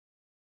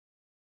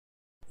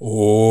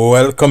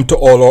Welcome to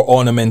all our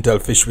ornamental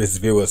fish with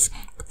viewers.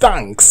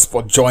 Thanks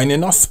for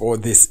joining us for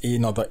this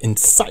another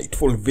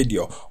insightful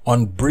video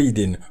on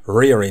breeding,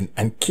 rearing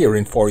and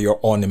caring for your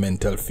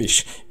ornamental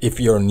fish. If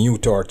you're new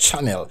to our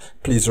channel,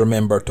 please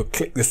remember to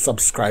click the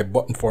subscribe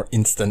button for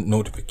instant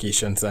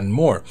notifications and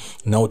more.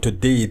 Now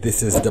today,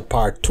 this is the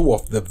part 2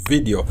 of the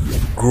video,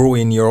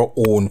 growing your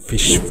own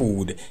fish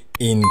food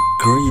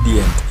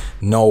ingredient.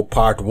 Now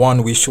part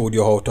 1 we showed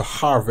you how to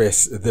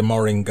harvest the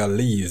moringa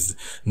leaves.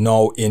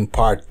 Now in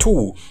part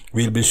 2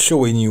 we'll be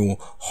showing you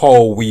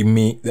how we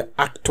make the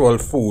actual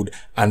food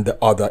and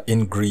the other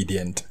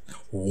ingredient.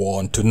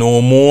 Want to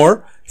know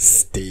more?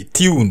 Stay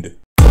tuned.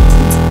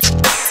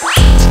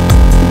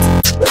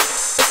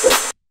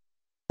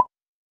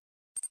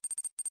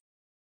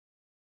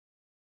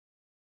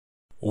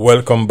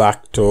 Welcome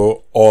back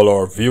to all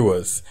our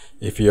viewers.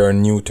 If you are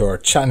new to our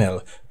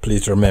channel,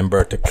 please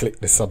remember to click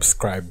the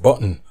subscribe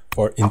button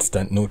for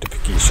instant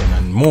notification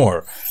and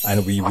more.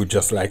 And we would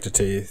just like to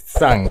say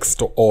thanks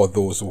to all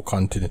those who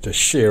continue to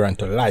share and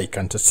to like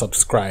and to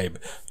subscribe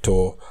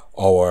to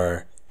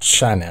our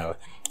channel.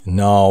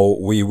 Now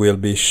we will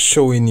be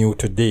showing you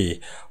today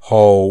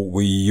how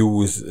we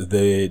use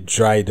the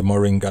dried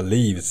moringa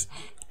leaves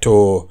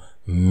to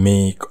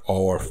make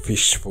our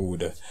fish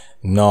food.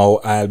 Now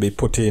I'll be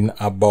putting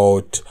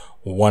about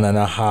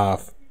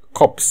 1.5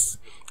 cups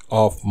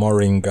of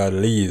moringa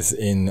leaves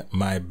in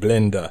my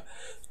blender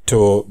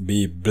to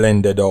be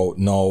blended out.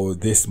 Now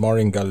this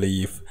moringa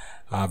leaf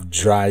I've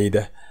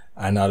dried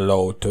and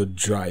allowed to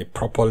dry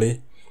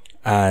properly,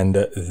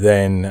 and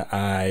then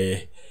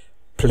I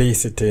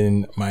place it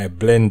in my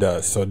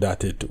blender so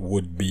that it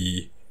would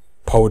be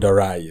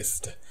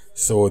powderized.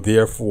 So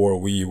therefore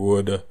we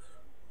would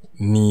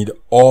need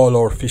all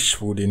our fish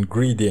food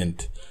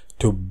ingredient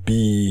to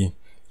be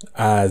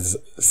as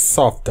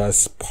soft,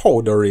 as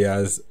powdery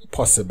as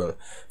possible.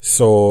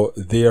 So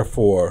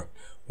therefore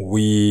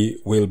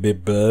we will be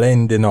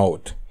blending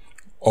out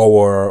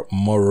our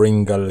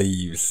moringa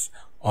leaves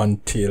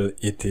until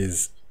it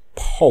is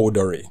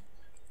powdery.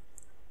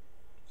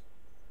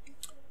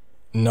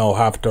 Now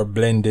after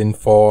blending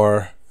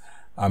for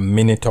a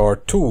minute or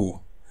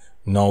two,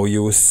 now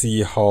you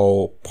see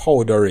how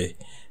powdery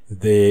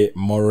the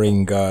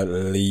moringa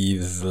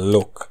leaves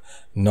look.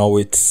 Now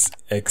it's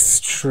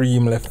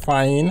extremely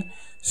fine.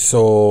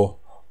 So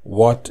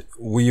what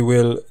we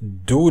will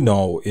do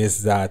now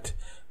is that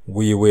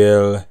we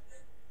will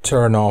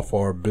turn off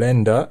our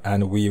blender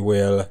and we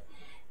will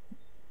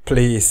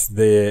place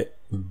the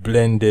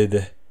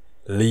blended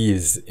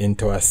leaves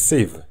into a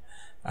sieve,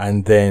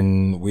 and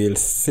then we'll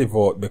sieve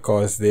out,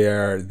 because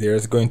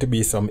there's going to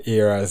be some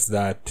areas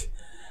that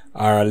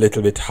are a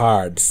little bit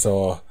hard.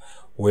 So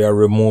we are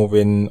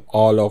removing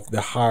all of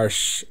the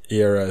harsh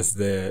areas,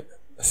 the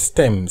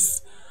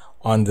stems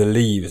on the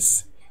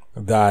leaves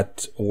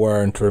that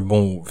weren't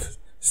removed.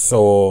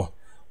 So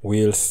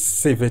we'll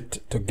sieve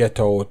it to get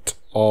out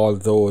all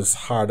those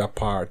harder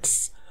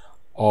parts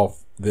of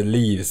the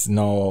leaves.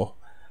 Now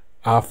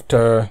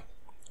after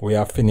we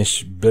have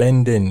finished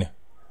blending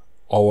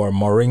our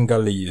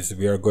moringa leaves,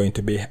 we are going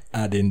to be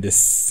adding the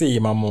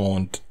same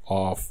amount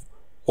of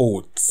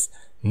oats.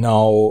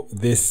 Now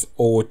this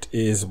oat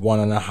is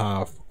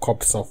 1.5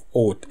 cups of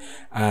oat,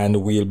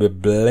 and we'll be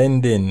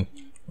blending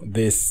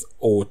this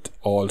oat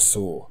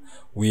also.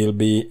 We'll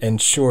be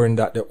ensuring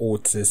that the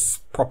oats is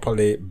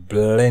properly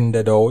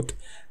blended out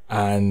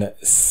and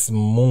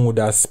smooth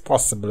as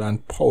possible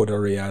and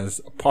powdery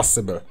as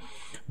possible,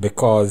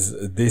 because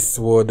this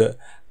would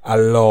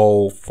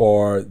allow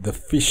for the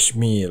fish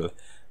meal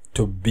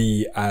to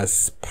be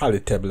as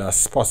palatable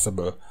as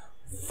possible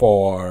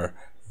for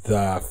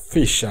the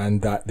fish,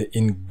 and that the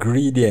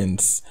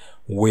ingredients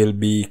will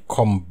be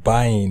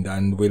combined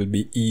and will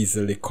be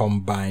easily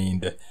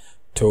combined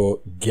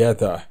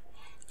together.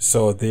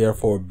 So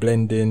therefore,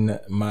 blending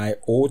my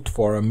oat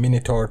for a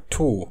minute or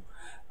two,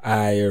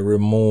 I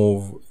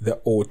remove the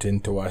oat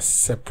into a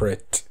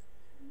separate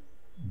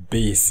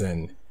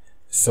basin.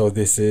 So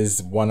this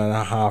is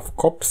 1.5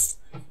 cups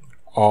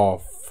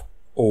of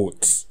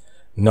oats.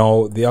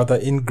 Now the other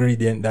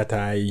ingredient that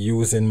I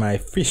use in my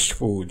fish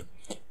food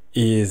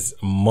is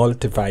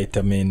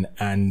multivitamin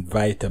and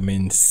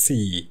vitamin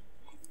C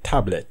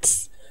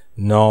tablets.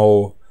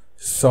 Now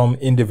some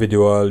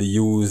individuals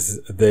use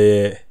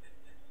the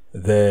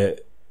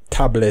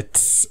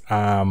tablets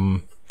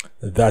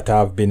that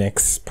have been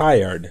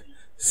expired.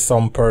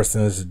 Some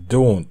persons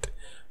don't,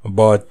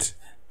 but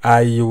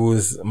I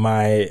use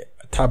my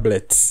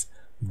tablets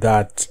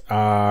that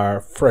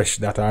are fresh,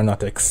 that are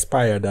not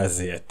expired as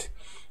yet.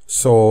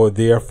 So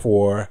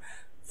therefore,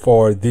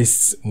 for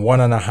this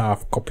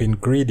 1.5 cup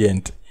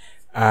ingredient,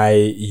 I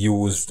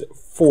used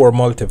 4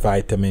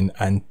 multivitamin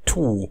and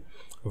 2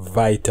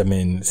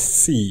 vitamin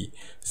C.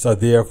 So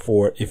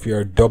therefore, if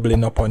you're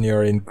doubling up on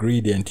your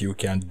ingredient, you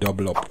can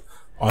double up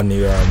on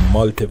your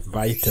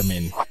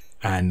multivitamin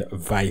and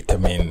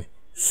vitamin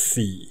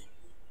C.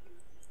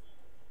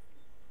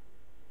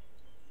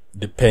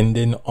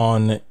 Depending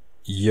on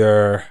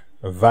your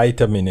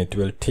vitamin, it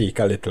will take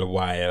a little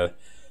while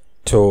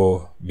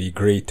to be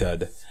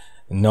grated.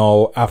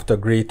 Now, after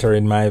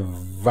grating my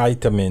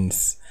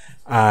vitamins,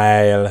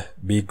 I'll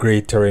be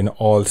grating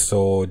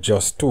also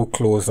just 2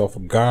 cloves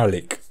of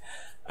garlic.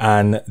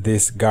 And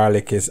this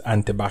garlic is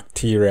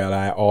antibacterial.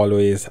 I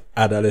always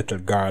add a little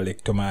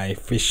garlic to my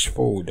fish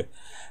food,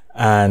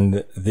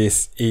 and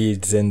this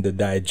aids in the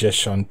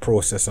digestion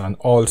process and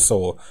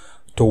also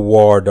to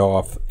ward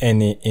off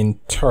any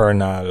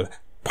internal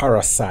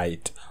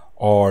parasite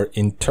or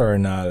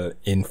internal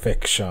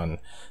infection.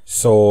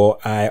 So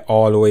I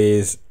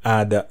always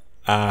add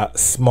a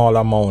small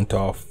amount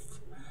of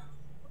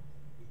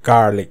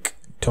garlic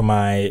to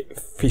my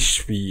fish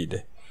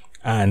feed,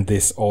 and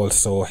this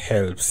also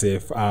helps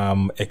if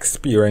I'm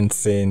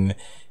experiencing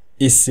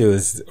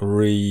issues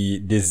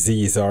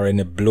disease or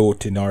any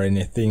bloating or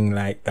anything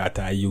like that.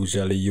 I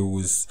usually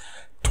use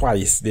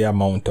twice the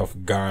amount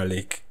of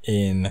garlic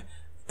in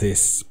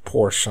this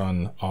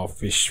portion of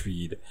fish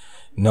feed.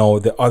 Now,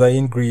 the other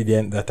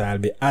ingredient that I'll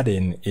be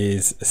adding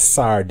is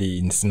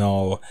sardines.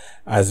 Now,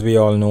 as we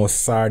all know,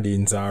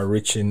 sardines are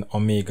rich in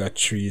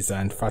omega-3s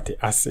and fatty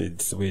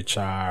acids, which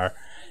are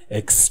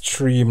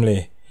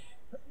extremely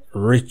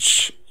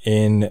rich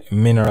in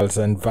minerals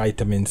and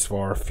vitamins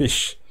for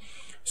fish.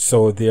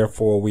 So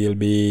therefore we'll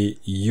be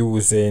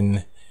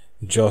using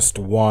just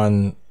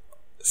 1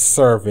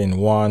 serving,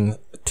 1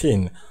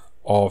 tin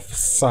of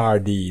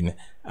sardine,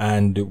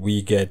 and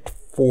we get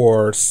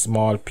 4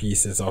 small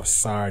pieces of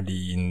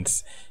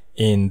sardines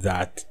in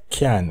that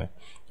can.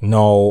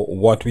 Now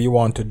what we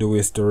want to do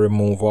is to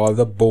remove all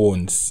the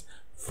bones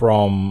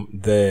from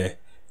the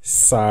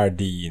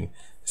sardine.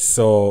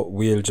 So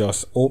we'll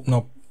just open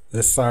up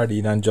the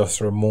sardine and just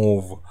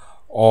remove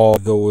all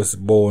those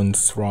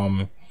bones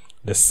from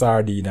the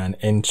sardine and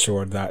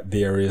ensure that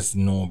there is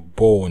no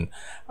bone.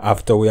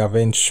 After we have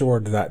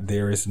ensured that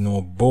there is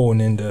no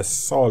bone in the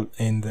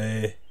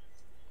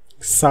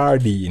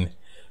sardine,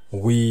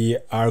 we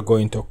are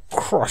going to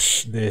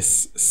crush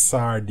this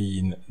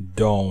sardine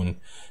down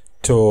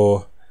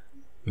to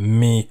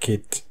make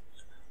it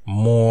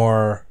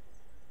more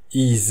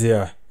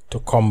easier to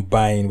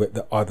combine with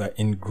the other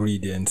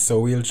ingredients.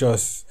 So we'll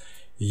just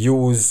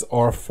use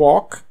our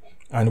fork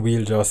and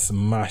we'll just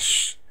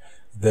mash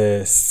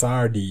the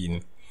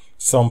sardine.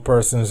 Some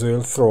persons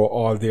will throw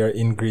all their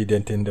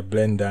ingredient in the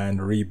blender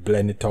and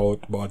re-blend it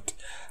out, but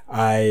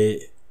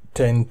I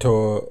tend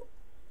to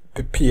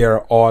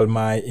prepare all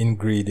my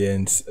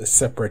ingredients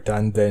separate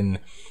and then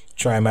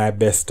try my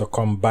best to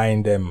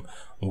combine them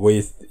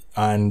with,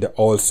 and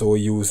also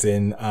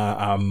using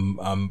a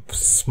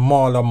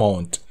small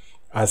amount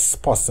as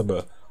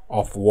possible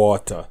of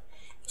water.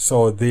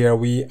 So there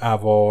we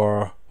have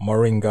our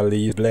moringa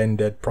leaf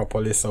blended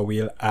properly. So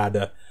we'll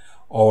add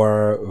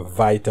our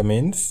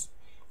vitamins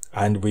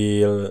and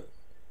we'll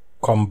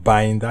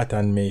combine that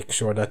and make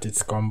sure that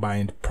it's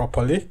combined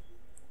properly.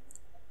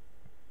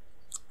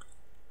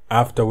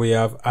 After we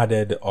have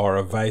added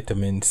our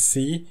vitamin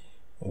C,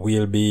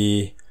 we'll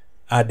be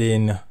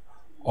adding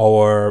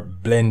our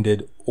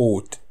blended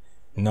oat.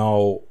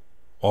 Now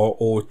our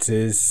oat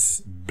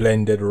is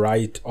blended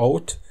right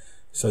out,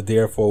 so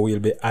therefore we'll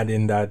be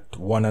adding that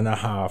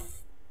 1.5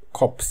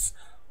 cups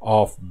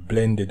of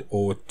blended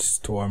oats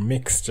to our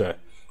mixture,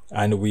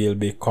 and we'll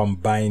be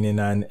combining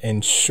and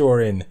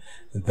ensuring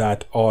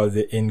that all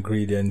the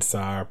ingredients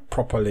are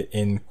properly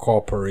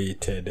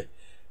incorporated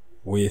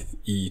with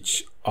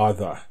each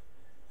other.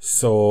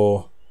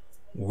 So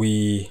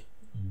we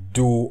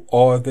do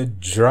all the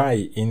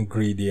dry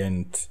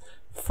ingredients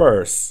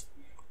first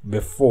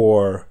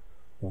before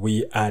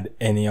we add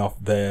any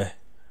of the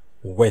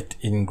wet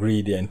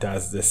ingredient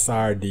as the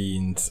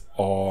sardines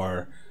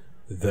or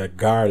the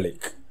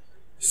garlic.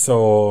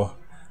 So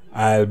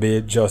I'll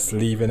be just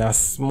leaving a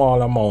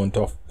small amount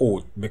of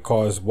oat,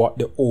 because what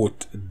the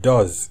oat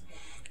does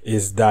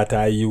is that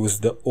I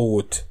use the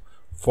oat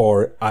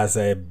for as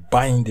a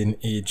binding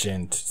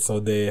agent.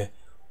 So the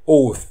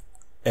oat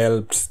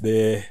helps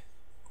the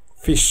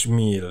fish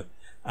meal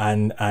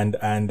and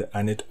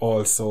it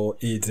also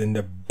aids in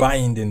the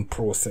binding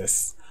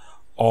process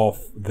of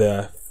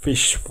the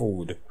fish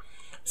food.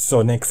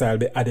 So next I'll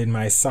be adding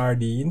my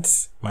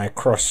sardines, my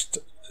crushed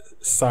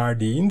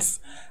sardines,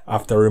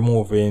 after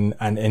removing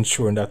and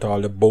ensuring that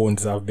all the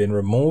bones have been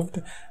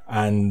removed,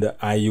 and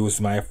I use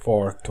my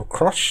fork to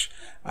crush.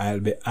 I'll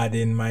be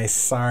adding my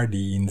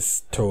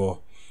sardines to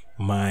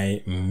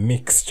my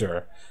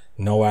mixture.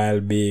 Now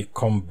I'll be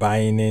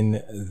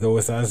combining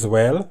those as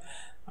well,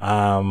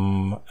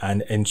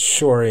 and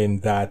ensuring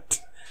that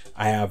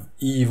I have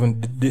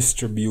even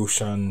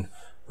distribution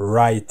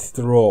right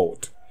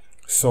throughout.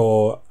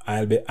 So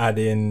I'll be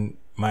adding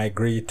my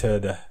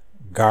grated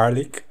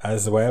garlic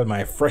as well,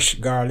 my fresh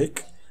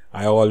garlic.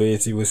 I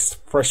always use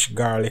fresh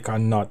garlic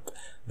and not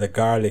the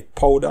garlic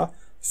powder.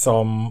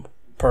 Some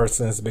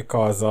persons,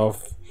 because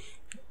of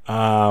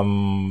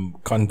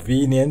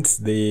convenience,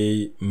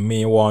 they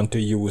may want to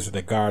use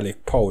the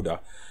garlic powder,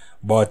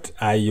 but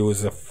I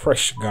use a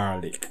fresh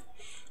garlic.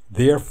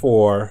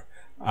 Therefore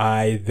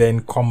I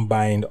then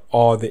combine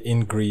all the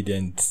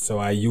ingredients. So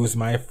I use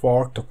my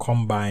fork to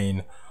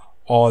combine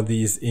all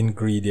these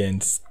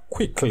ingredients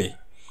quickly.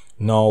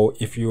 Now,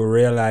 if you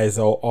realize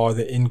how all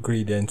the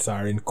ingredients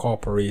are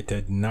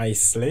incorporated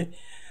nicely,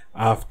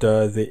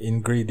 after the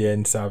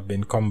ingredients have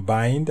been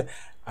combined,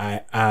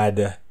 I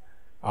add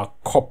a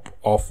cup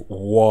of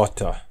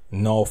water.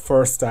 Now,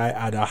 first I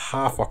add a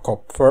half a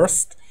cup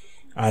first,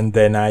 and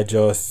then I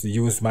just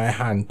use my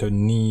hand to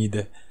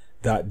knead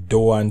that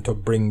dough and to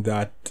bring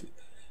that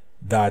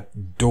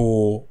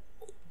dough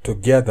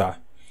together.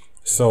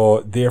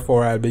 So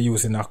therefore I'll be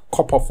using a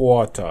cup of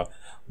water,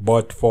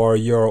 but for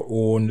your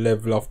own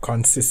level of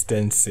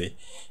consistency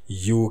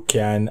you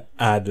can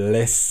add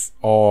less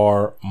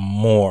or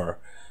more.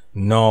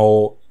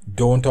 Now,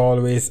 don't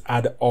always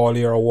add all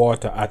your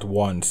water at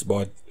once,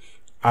 but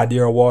add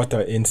your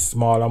water in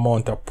small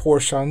amount of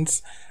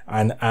portions,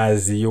 and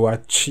as you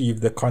achieve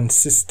the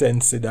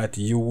consistency that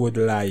you would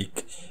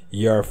like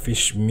your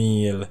fish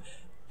meal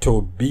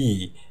to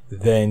be,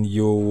 then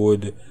you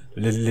would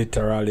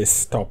literally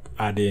stop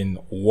adding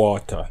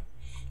water.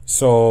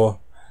 So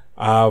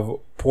I've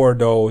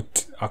poured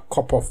out a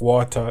cup of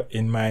water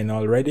in mine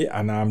already,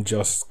 and I'm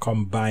just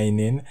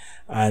combining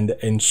and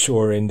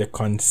ensuring the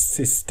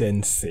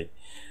consistency.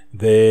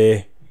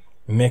 The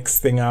next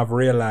thing I've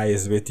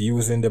realized with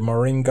using the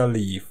moringa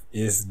leaf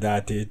is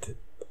that it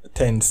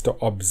tends to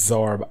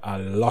absorb a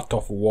lot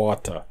of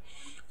water.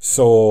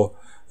 So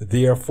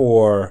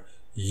therefore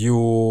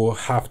you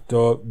have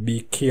to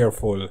be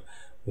careful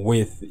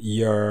with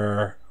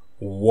your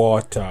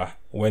water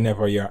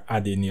whenever you're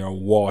adding your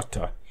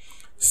water.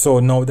 So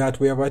now that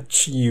we have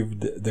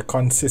achieved the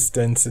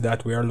consistency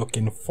that we are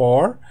looking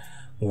for,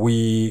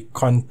 we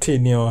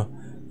continue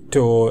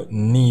to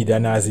knead,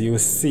 and as you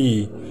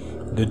see,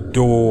 the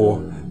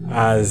dough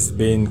has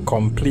been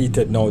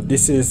completed. Now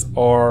this is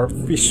our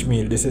fish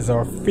meal. This is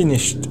our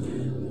finished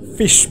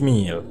fish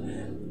meal,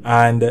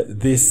 and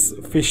this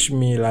fish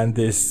meal and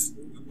this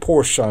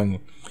portion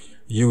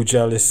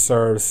usually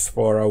serves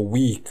for a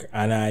week,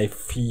 and I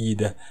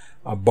feed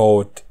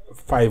about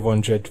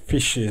 500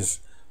 fishes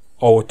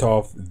out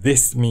of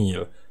this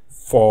meal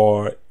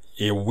for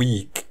a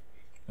week.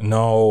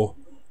 Now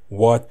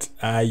what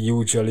I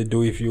usually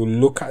do, if you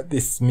look at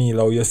this meal,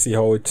 how you see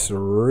how it's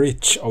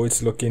rich, how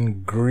it's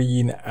looking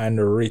green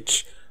and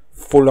rich,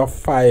 full of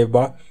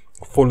fiber,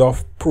 full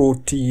of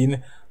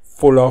protein,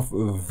 full of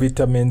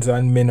vitamins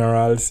and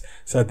minerals.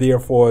 So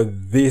therefore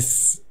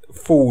this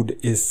food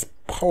is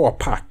power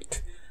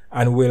packed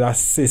and will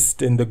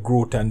assist in the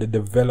growth and the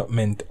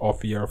development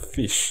of your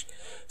fish.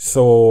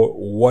 So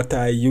what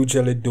I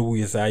usually do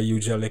is I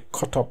usually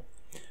cut up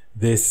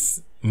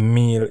this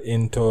meal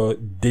into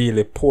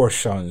daily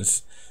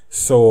portions.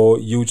 So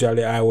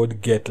usually I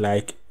would get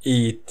like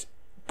 8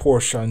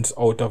 portions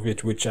out of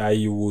it, which I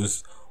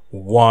use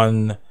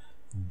 1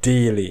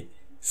 daily.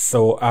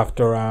 So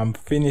after I'm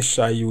finished,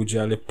 I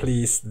usually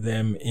place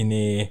them in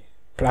a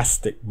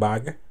plastic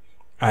bag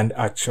and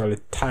actually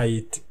tie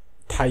it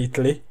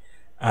tightly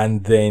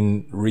and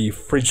then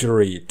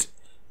refrigerate,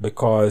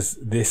 because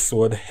this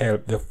would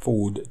help the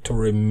food to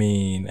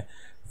remain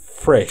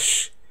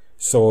fresh.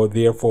 So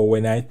therefore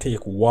when I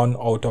take one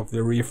out of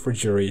the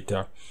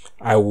refrigerator,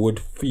 I would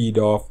feed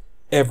off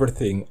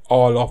everything,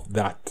 all of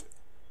that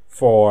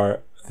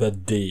for the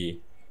day.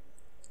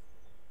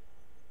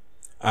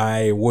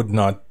 I would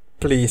not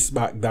place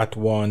back that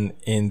one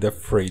in the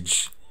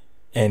fridge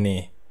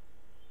any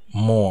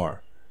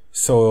more.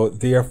 So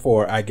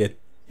therefore I get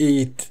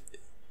 8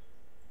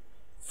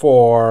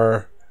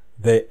 for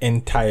the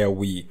entire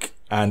week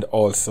and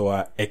also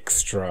an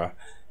extra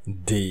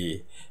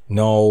day.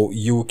 Now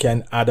you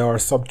can add or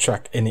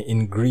subtract any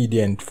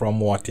ingredient from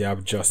what you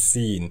have just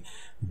seen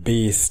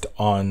based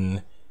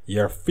on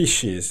your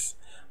fishes,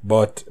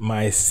 but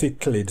my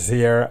cichlids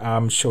here,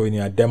 I'm showing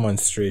you a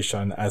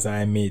demonstration as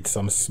I made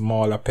some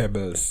smaller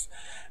pebbles,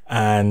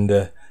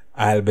 and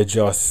I'll be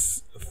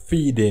just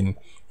feeding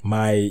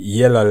my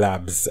yellow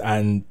labs,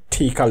 and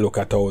take a look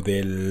at how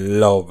they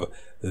love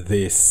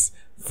this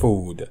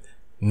food.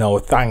 Now,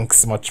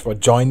 thanks much for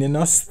joining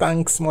us.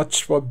 Thanks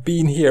much for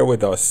being here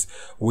with us.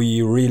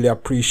 We really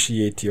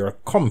appreciate your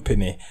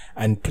company,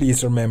 and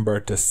please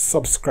remember to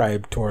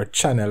subscribe to our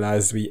channel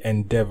as we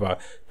endeavor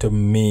to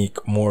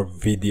make more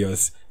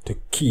videos to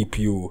keep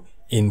you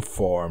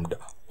informed.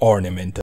 Ornamental.